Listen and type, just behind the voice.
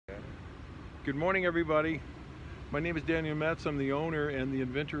Good morning, everybody. My name is Daniel Metz. I'm the owner and the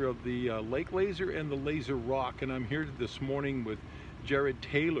inventor of the Lake Laser and the Laser Rock, and I'm here this morning with Jared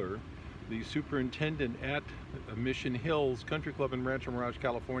Taylor, the superintendent at Mission Hills Country Club in Rancho, Mirage,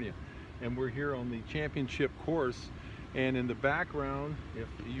 California. And we're here on the championship course, and in the background, if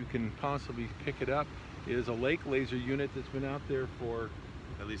you can possibly pick it up, is a Lake Laser unit that's been out there for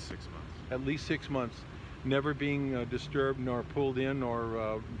at least 6 months. At least 6 months. Never being disturbed nor pulled in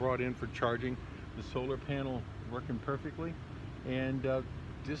or brought in for charging. The solar panel working perfectly. And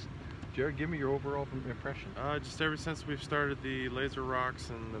just, Jared, give me your overall impression. Just ever since we've started the laser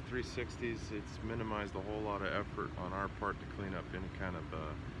rocks and the 360s, it's minimized a whole lot of effort on our part to clean up any kind of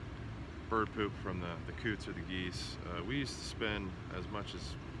bird poop from the coots or the geese. We used to spend as much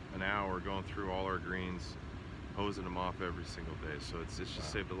as an hour going through all our greens, hosing them off every single day. So it's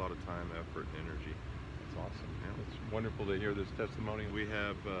just saved a lot of time, effort, and energy. That's awesome. Yeah. It's wonderful to hear this testimonial. We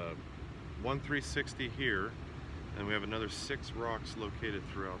have one 360 here, and we have another 6 rocks located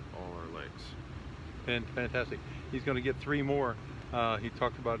throughout all our lakes. Fantastic. He's going to get 3 more. He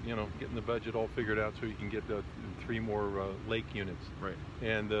talked about, getting the budget all figured out so he can get 3 more lake units. Right.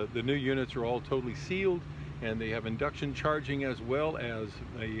 And the new units are all totally sealed, and they have induction charging as well as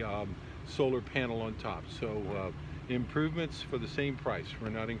a solar panel on top. So improvements for the same price.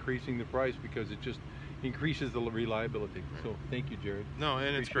 We're not increasing the price because it just increases the reliability. Right. So thank you, Jared. No,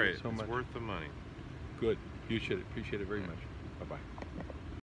 and it's great. So much. It's worth the money. Good. Appreciate it very much. Bye-bye.